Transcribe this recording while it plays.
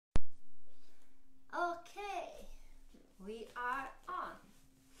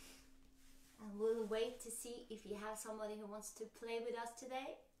wait to see if you have somebody who wants to play with us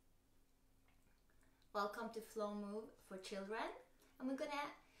today. Welcome to Flow Move for Children. And we're gonna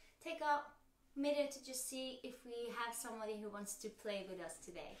take a minute to just see if we have somebody who wants to play with us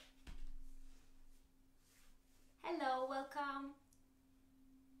today. Hello, welcome.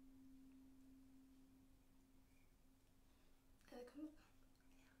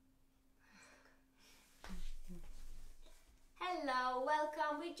 Hello,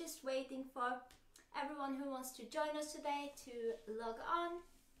 welcome. We're just waiting for everyone who wants to join us today to log on,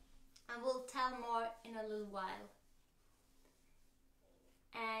 and we'll tell more in a little while.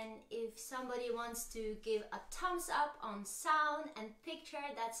 And if somebody wants to give a thumbs up on sound and picture,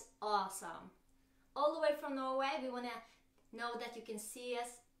 that's awesome. All the way from Norway, we want to know that you can see us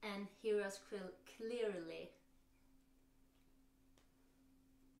and hear us clearly.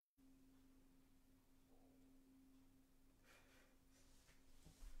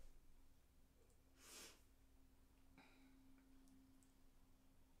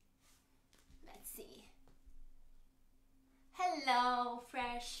 Let's see. Hello,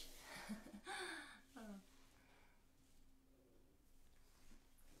 Fresh.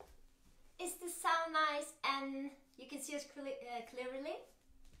 Is the sound nice and you can see us clearly?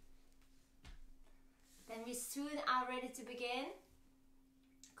 Then we soon are ready to begin.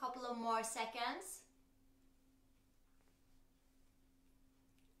 A couple of more seconds.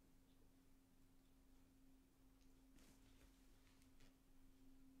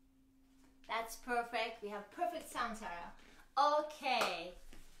 That's perfect. We have perfect sound, Sarah. Okay.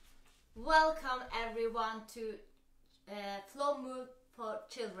 Welcome everyone to Flow Move for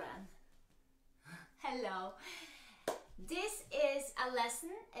Children. Hello. This is a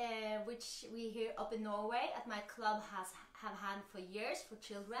lesson which we here up in Norway at my club have had for years for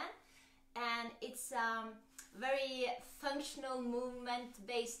children, and it's very functional movement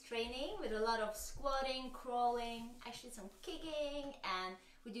based training with a lot of squatting, crawling, actually some kicking, and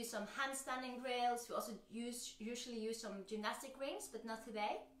we do some handstanding drills. We also usually use some gymnastic rings, but not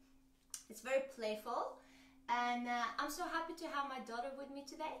today. It's very playful, and I'm so happy to have my daughter with me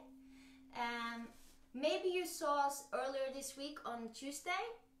today. Maybe you saw us earlier this week on Tuesday.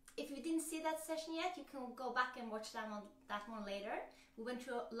 If you didn't see that session yet, you can go back and watch that one later. We went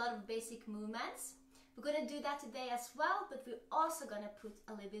through a lot of basic movements. We're going to do that today as well, but we're also going to put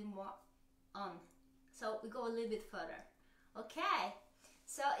a little bit more on. So we go a little bit further. Okay,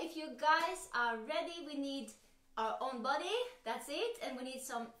 so if you guys are ready, we need our own body, that's it, and we need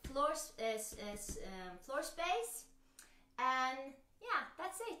some floor space, and yeah,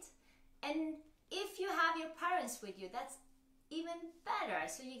 that's it. And if you have your parents with you, that's even better,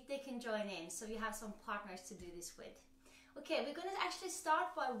 so they can join in, so you have some partners to do this with. Okay, we're going to actually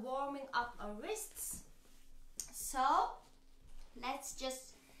start by warming up our wrists. So let's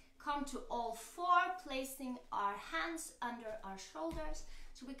just come to all four, placing our hands under our shoulders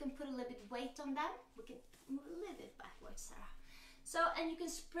so we can put a little bit weight on them. We can move a little bit backwards, Sarah. So, and you can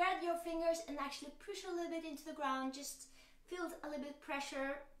spread your fingers and actually push a little bit into the ground. Just feel a little bit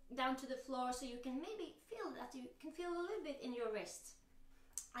pressure down to the floor, so you can maybe feel that you can feel a little bit in your wrist.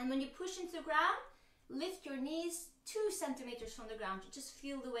 And when you push into the ground, lift your knees 2 centimeters from the ground. You just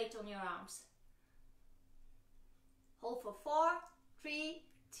feel the weight on your arms. Hold for 4, 3,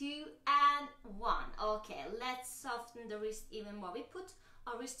 2, and 1. Okay, let's soften the wrist even more. We put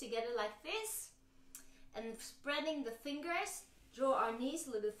our wrist together like this, and spreading the fingers, draw our knees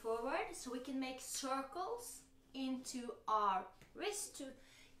a little bit forward so we can make circles into our wrist to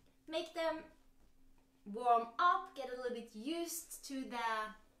make them warm up, get a little bit used to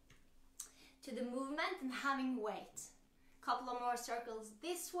the movement and having weight. Couple of more circles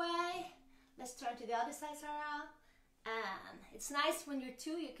this way. Let's turn to the other side, Sarah. And it's nice when you're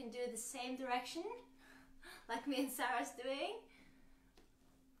two, you can do the same direction like me and Sarah's doing.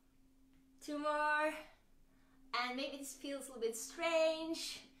 2 more. And maybe this feels a little bit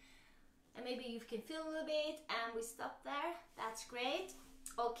strange, and maybe you can feel a little bit, and we stop there. That's great.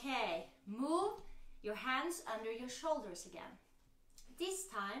 Okay, move your hands under your shoulders again. This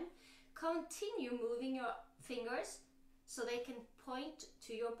time, continue moving your fingers so they can point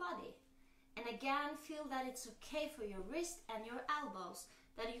to your body. And again, feel that it's okay for your wrist and your elbows,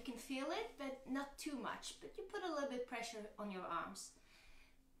 that you can feel it, but not too much. But you put a little bit pressure on your arms.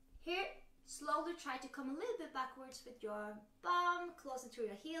 Here, slowly try to come a little bit backwards with your bum closer to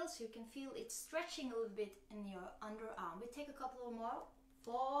your heel so you can feel it stretching a little bit in your underarm. We take a couple of more.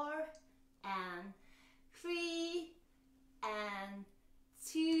 4 and 3 and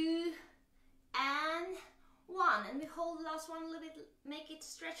 2 and 1, and we hold the last one a little bit, make it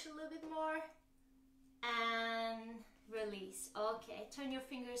stretch a little bit more. and release. Okay, turn your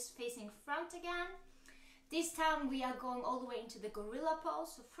fingers facing front again. This time we are going all the way into the gorilla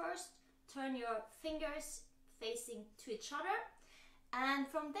pose. So first, turn your fingers facing to each other. And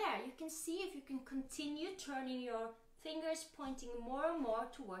from there, you can see if you can continue turning your fingers pointing more and more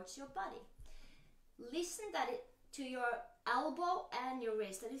towards your body. Listen to your elbow and your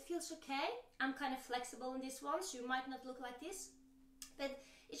wrist, that it feels okay. I'm kind of flexible in this one, so you might not look like this. But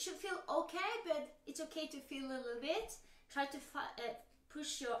it should feel okay, but it's okay to feel a little bit. Try to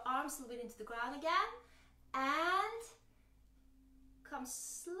push your arms a little bit into the ground again. And come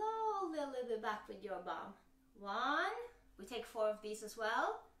slowly a little bit back with your bum. 1, we take 4 of these as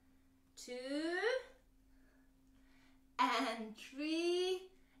well. 2, and 3,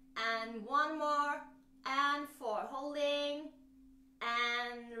 and 1 more, and 4. Holding,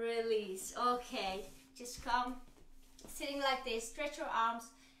 and release. Okay, just come sitting like this, stretch your arms,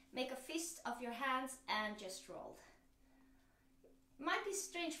 make a fist of your hands, and just roll. Might be a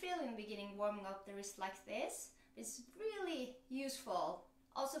strange feeling in the beginning, warming up the wrist like this. It's really useful,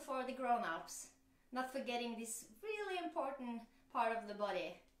 also for the grown-ups. Not forgetting this really important part of the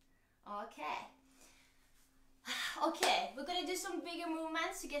body. Okay. Okay, we're gonna do some bigger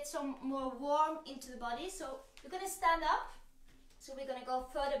movements to get some more warm into the body. So we're gonna stand up. So we're gonna go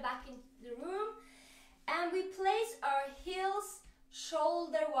further back in the room. And we place our heels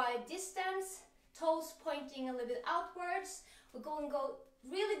shoulder-wide distance, toes pointing a little bit outwards. We're going to go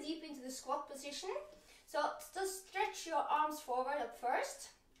really deep into the squat position. So just stretch your arms forward at first.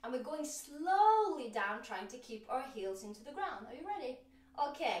 And we're going slowly down, trying to keep our heels into the ground. Are you ready?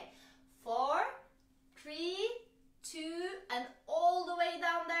 Okay. 4, 3, 2, and all the way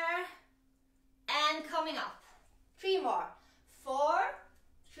down there. And coming up. 3 more. 4,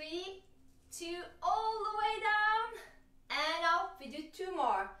 3, 2, all the way down. And up. We do 2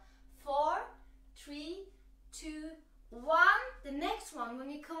 more. 4, 3, 2, 1. The next one, when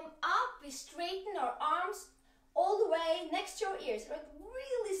we come up, we straighten our arms all the way next to your ears. We're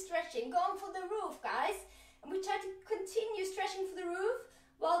really stretching, going for the roof, guys. And we try to continue stretching for the roof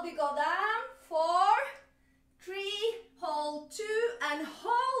while we go down. 4, 3, hold 2, and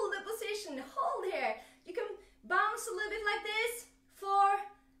hold the position. Hold here. You can bounce a little bit like this. 4,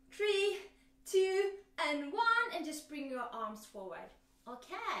 3, 2, and 1, and just bring your arms forward.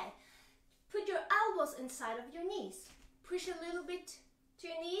 Okay. Put your elbows inside of your knees. Push a little bit to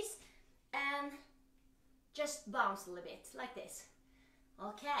your knees and just bounce a little bit like this.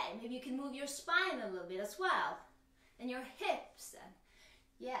 Okay, maybe you can move your spine a little bit as well. And your hips. And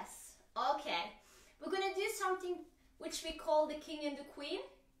yes. Okay. We're going to do something which we call the king and the queen.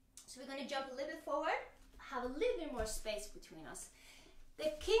 So we're going to jump a little bit forward. Have a little bit more space between us.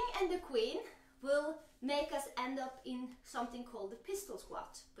 The king and the queen will make us end up in something called the pistol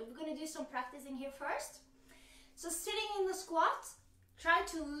squat. But we're going to do some practicing here first. So sitting in the squat, try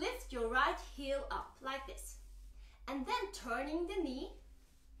to lift your right heel up like this. And then turning the knee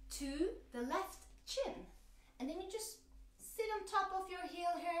to the left chin. And then you just sit on top of your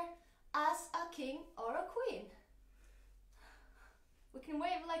heel here as a king or a queen. We can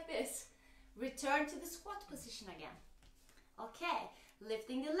wave like this. Return to the squat position again. Okay,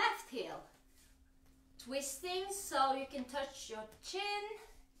 lifting the left heel. Twisting so you can touch your chin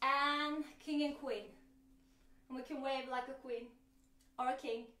and king and queen. And we can wave like a queen or a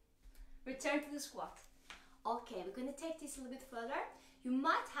king. Return to the squat. Okay, we're going to take this a little bit further. You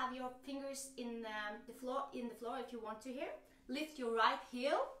might have your fingers in the floor if you want to here. Lift your right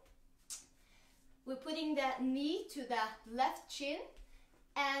heel. We're putting the knee to the left chin.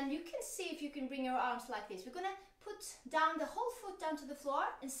 And you can see if you can bring your arms like this. We're going to put down the whole foot down to the floor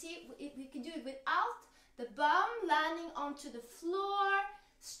and see if we can do it without the bum landing onto the floor,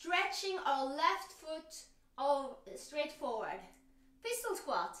 stretching our left foot straight forward. Pistol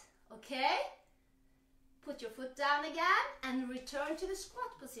squat, okay? Put your foot down again and return to the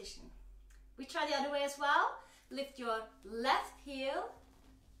squat position. We try the other way as well. Lift your left heel.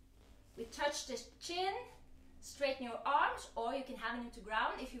 We touch the chin. Straighten your arms, or you can have it into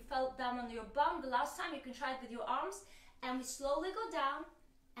ground. If you fell down on your bum the last time, you can try it with your arms. And we slowly go down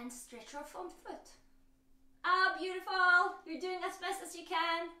and stretch our front foot. Ah, beautiful. You're doing as best as you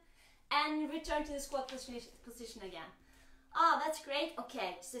can. And return to the squat position again. Ah, that's great.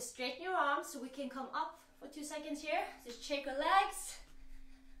 Okay, so straighten your arms so we can come up for 2 seconds here. Just shake your legs.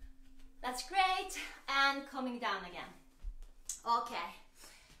 That's great. And coming down again. Okay.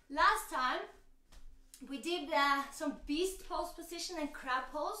 Last time, we did some beast pose position and crab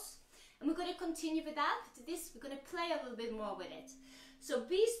pose. And we're going to continue with that. This, we're going to play a little bit more with it. So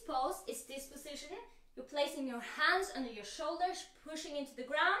beast pose is this position. You're placing your hands under your shoulders, pushing into the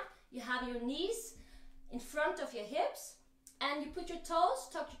ground. You have your knees in front of your hips, and you put your toes,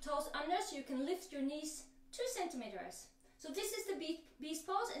 tuck your toes under so you can lift your knees 2 centimeters. So this is the beast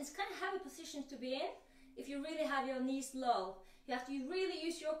pose, and it's kind of heavy position to be in if you really have your knees low. You have to really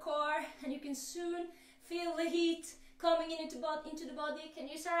use your core, and you can soon feel the heat coming into the body. Can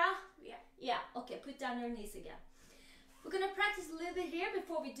you, Sarah? Yeah. Yeah, okay, put down your knees again. We're gonna practice a little bit here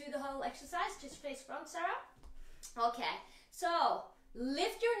before we do the whole exercise. Just face front, Sarah. Okay, so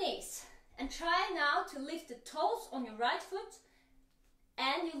lift your knees and try now to lift the toes on your right foot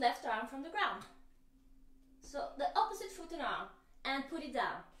and your left arm from the ground. So the opposite foot and arm, and put it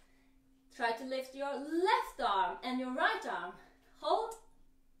down. Try to lift your left arm and your right arm. Hold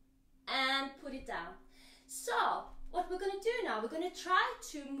and put it down. So what we're going to do now, we're going to try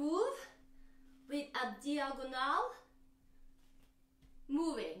to move with a diagonal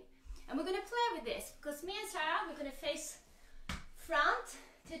moving. And we're going to play with this because me and Sarah, we're going to face front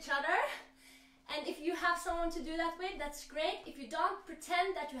to each other. And if you have someone to do that with, that's great. If you don't,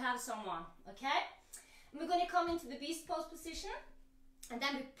 pretend that you have someone, okay? And we're going to come into the beast pose position, and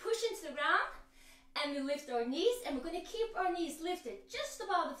then we push into the ground, and we lift our knees, and we're going to keep our knees lifted just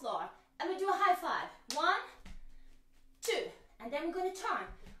above the floor. And we do a high five. 1, 2, and then we're going to turn.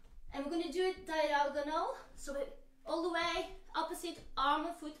 And we're going to do it diagonal, so we all the way, opposite arm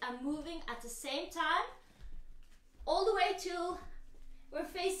and foot are moving at the same time, all the way till we're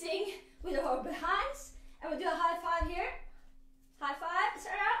facing with our behinds, and we do a high five here. High five,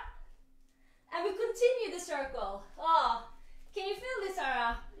 Sarah. And we continue the circle. Oh, can you feel this,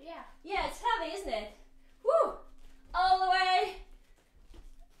 Sarah? Yeah. Yeah, it's heavy, isn't it? Woo! All the way.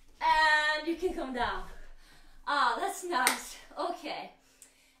 And you can come down. Ah, that's nice. Okay.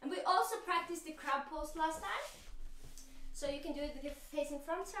 And we also practiced the crab pose last time. So you can do it with your facing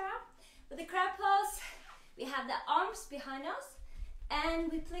front, Sarah. With the crab pose, we have the arms behind us,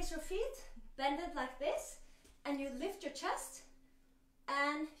 and we place your feet bended like this, and you lift your chest,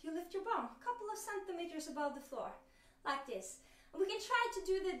 and you lift your bum a couple of centimeters above the floor, like this. And we can try to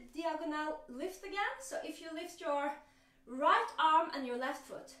do the diagonal lift again. So if you lift your right arm and your left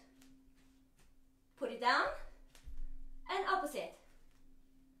foot, put it down, and opposite,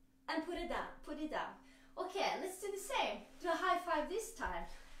 and put it down, put it down. Okay, let's do the same. Do a high five this time.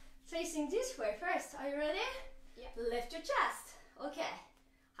 Facing this way first. Are you ready? Yeah. Lift your chest. Okay,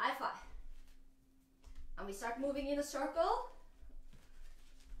 high five. And we start moving in a circle.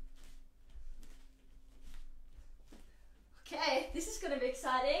 Okay, this is gonna be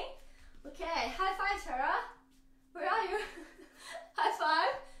exciting. Okay, high five, Sarah. Where are you? High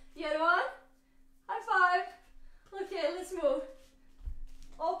five. The other one. High five. Okay, let's move.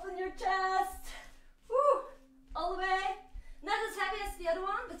 Open your chest. Woo! All the way. Not as heavy as the other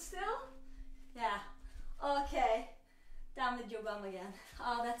one, but still. Yeah. Okay. Down with your bum again.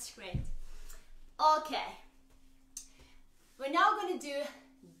 Oh, that's great. Okay. We're now going to do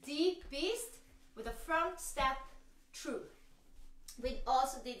deep beast with a front step through. We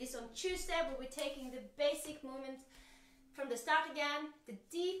also did this on Tuesday, but we're taking the basic movement from the start again. The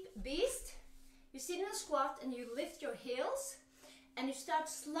deep beast. You sit in a squat and you lift your heels and you start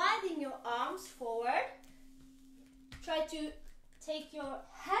sliding your arms forward. Try to take your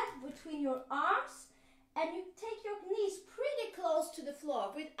head between your arms and you take your knees pretty close to the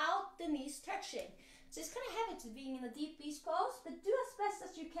floor without the knees touching. So it's kind of heavy to being in a deep beast pose, but do as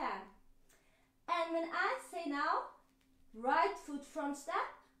best as you can. And when I say now, right foot front step,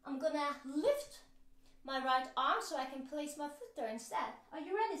 I'm gonna lift my right arm so I can place my foot there instead. Are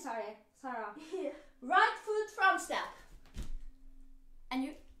you ready, Sarah? Yeah. Right foot front step. And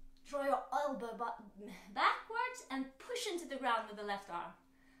you draw your elbow backwards and push into the ground with the left arm.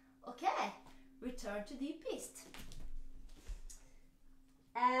 Okay, return to deep beast.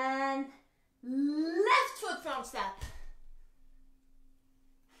 And left foot front step.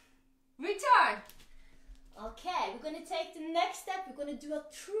 Return. Okay, we're going to take the next step. We're going to do a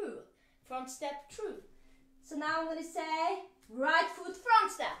true front step true. So now I'm going to say right foot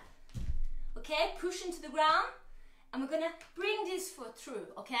front step. Okay, push into the ground. And we're going to bring this foot through,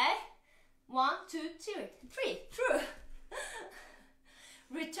 okay? 1, 2, 3, through.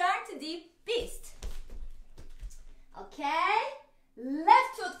 Return to deep beast. Okay,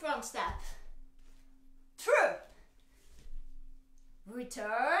 left foot front step. Through.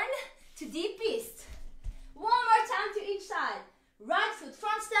 Return to deep beast. One more time to each side. Right foot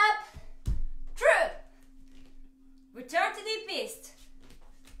front step. Through. Return to deep beast.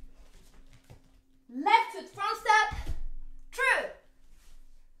 Left foot front step. Through.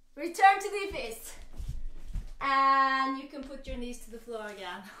 Return to deep beast. And you can put your knees to the floor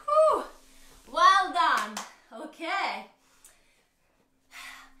again. Whew. Well done. Okay.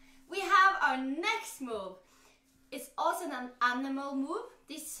 We have our next move. It's also an animal move.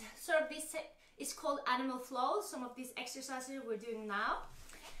 This is called animal flow. Some of these exercises we're doing now.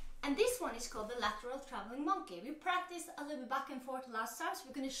 And this one is called the lateral traveling monkey. We practiced a little bit back and forth last time, so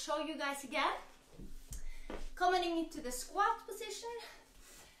we're going to show you guys again. Coming into the squat position,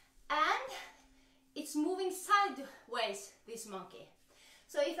 and it's moving sideways, this monkey.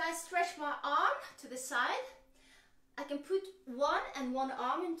 So if I stretch my arm to the side, I can put one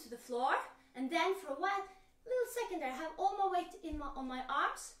arm into the floor, and then for a little second there, I have all my weight on my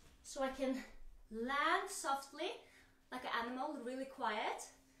arms, so I can land softly, like an animal, really quiet,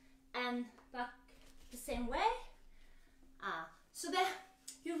 and back the same way. So that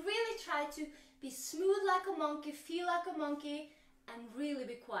you really try to be smooth like a monkey, feel like a monkey, and really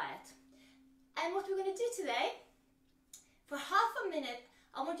be quiet. And what we're going to do today, for half a minute,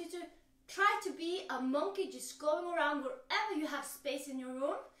 I want you to try to be a monkey, just going around wherever you have space in your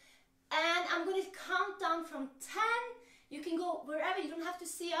room. And I'm going to count down from 10. You can go wherever, you don't have to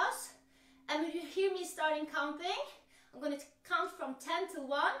see us. And when you hear me starting counting, I'm going to count from 10 to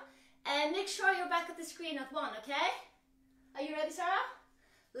 1. And make sure you're back at the screen at 1, okay? Are you ready, Sarah?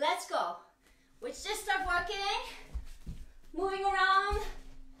 Let's go. We just start working, moving around.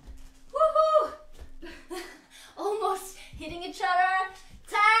 Woohoo! Almost hitting each other.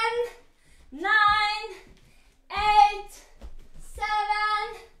 10, 9, 8, 7,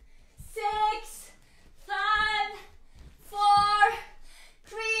 6, 5, 4,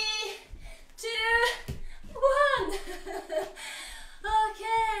 3, 2, 1.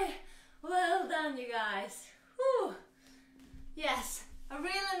 Okay, well done, you guys. Whew. Yes, a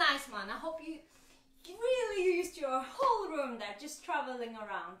really nice one. I hope you really used your whole room there, just traveling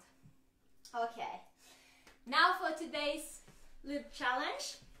around. Okay, now for today's little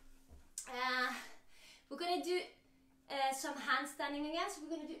challenge. We're gonna do some handstanding again. So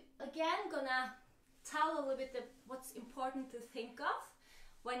we're gonna tell a little bit what's important to think of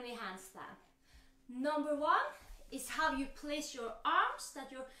when we handstand. Number 1 is how you place your arms,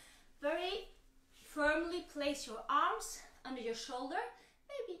 that you very firmly place your arms under your shoulder,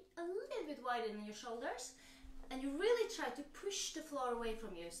 maybe a little bit wider than your shoulders, and you really try to push the floor away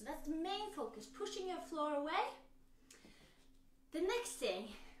from you. So that's the main focus, pushing your floor away. The next thing,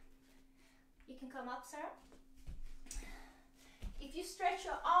 you can come up, Sarah. If you stretch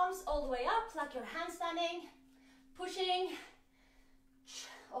your arms all the way up, like you're handstanding, pushing,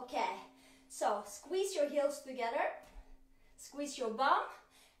 okay. So squeeze your heels together, squeeze your bum,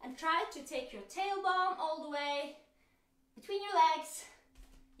 and try to take your tailbone all the way between your legs.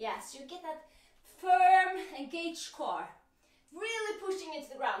 Yes, you get that firm, engaged core. Really pushing into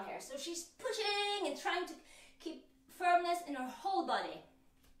the ground here. So she's pushing and trying to keep firmness in her whole body.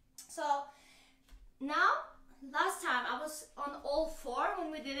 So now, last time I was on all 4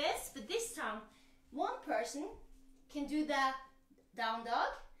 when we did this, but this time one person can do the down dog,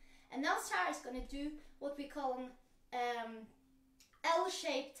 and now Sarah is going to do what we call an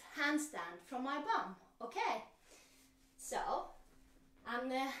L-shaped handstand from my bum. Okay, so I'm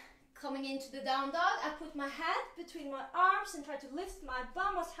coming into the down dog. I put my head between my arms and try to lift my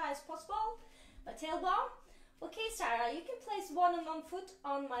bum as high as possible, my tailbone. Okay, Sarah, you can place one foot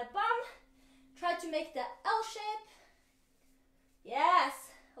on my bum. Try to make the L shape. Yes.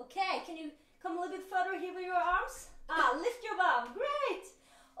 Okay, can you come a little bit further here with your arms? Lift your bum. Great.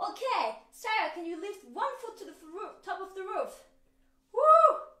 Okay, Sarah, can you lift one foot to the top of the roof?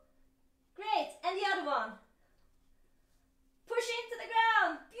 Woo! Great. And the other one. Push into the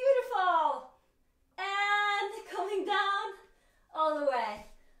ground. Beautiful. And coming down all the way.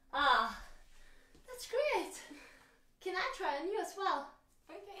 That's great. Can I try on you as well?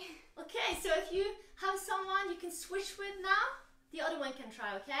 Okay. Okay, so if you have someone you can switch with now, the other one can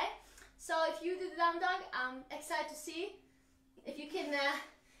try, okay? So if you do the down dog, I'm excited to see if you can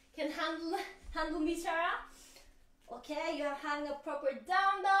handle me, Sarah. Okay, you're having a proper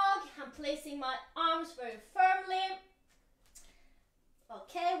down dog. I'm placing my arms very firmly.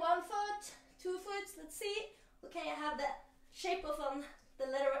 Okay, 1 foot, 2 foot, let's see. Okay, I have the shape of the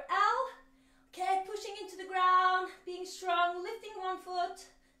letter L. Okay, pushing into the ground, being strong, lifting 1 foot.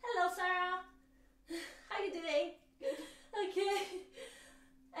 Hello, Sarah. How you doing? Good. Okay.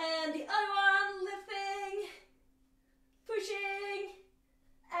 And the other one, lifting, pushing,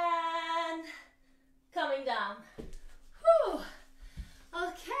 and coming down. Whew.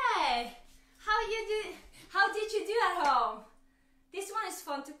 Okay. How did you do at home? This one is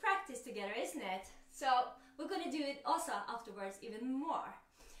fun to practice together, isn't it? So we're going to do it also afterwards even more.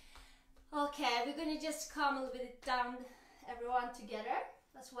 Okay, we're going to just come a little bit down, everyone together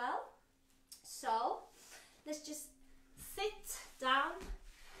as well. So let's just sit down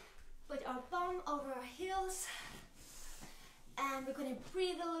with our And we're gonna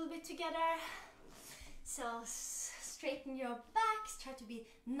breathe a little bit together. So straighten your back, try to be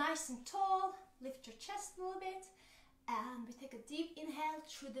nice and tall, lift your chest a little bit. And we take a deep inhale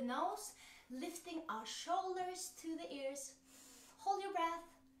through the nose, lifting our shoulders to the ears. Hold your breath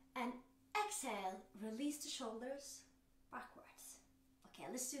and exhale, release the shoulders backwards. Okay,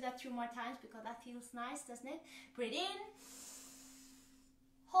 let's do that 2 more times because that feels nice, doesn't it? Breathe in,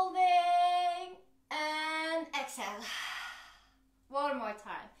 holding, and exhale. 1 more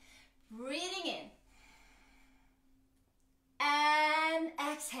time. Breathing in and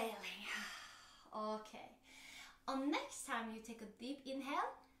exhaling. Okay. On next time you take a deep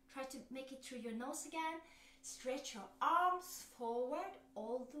inhale, try to make it through your nose again. Stretch your arms forward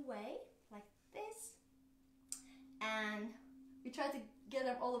all the way like this. And we try to get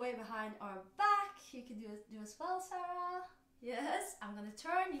them all the way behind our back. You can do as well, Sarah. Yes, I'm gonna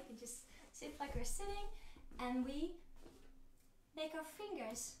turn. You can just sit like we're sitting. And we make our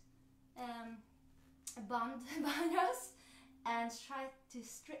fingers bond us. And try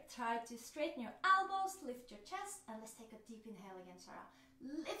to straighten your elbows, lift your chest, and let's take a deep inhale again, Sarah.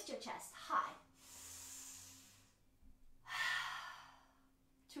 Lift your chest high.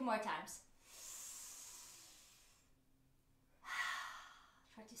 2 more times.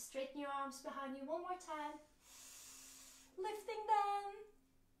 Try to straighten your arms behind you 1 more time. Lifting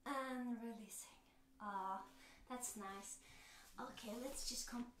them and releasing. Ah, that's nice. Okay, let's just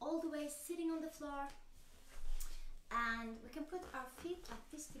come all the way sitting on the floor. And we can put our feet like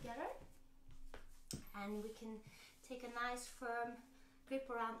this together. And we can take a nice firm grip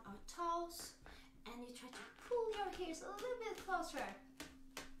around our toes. And you try to pull your heels a little bit closer.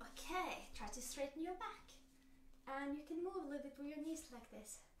 Okay, try to straighten your back. And you can move a little bit with your knees like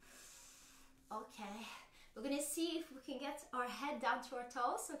this. Okay, we're gonna see if we can get our head down to our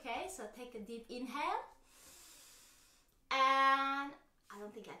toes. Okay, so take a deep inhale. And I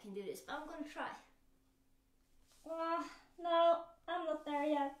don't think I can do this, but I'm gonna try. Oh, no, I'm not there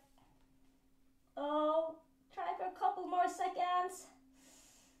yet. Oh, try for a couple more seconds.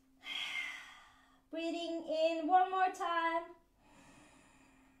 Breathing in 1 more time.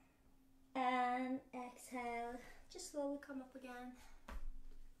 And exhale. Just slowly come up again.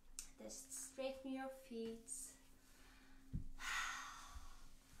 Just straighten your feet.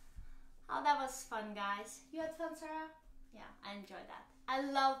 Oh, that was fun, guys. You had fun, Sarah? Yeah, I enjoyed that. I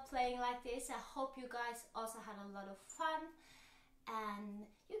love playing like this. I hope you guys also had a lot of fun. And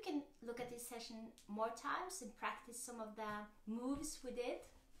you can look at this session more times and practice some of the moves we did.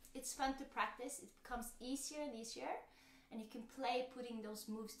 It's fun to practice. It becomes easier and easier. And you can play putting those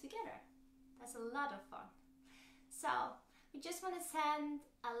moves together. That's a lot of fun. So, we just want to send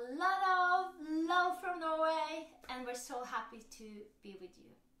a lot of love from Norway. And we're so happy to be with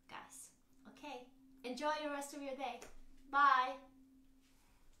you guys. Okay, enjoy the rest of your day. Bye.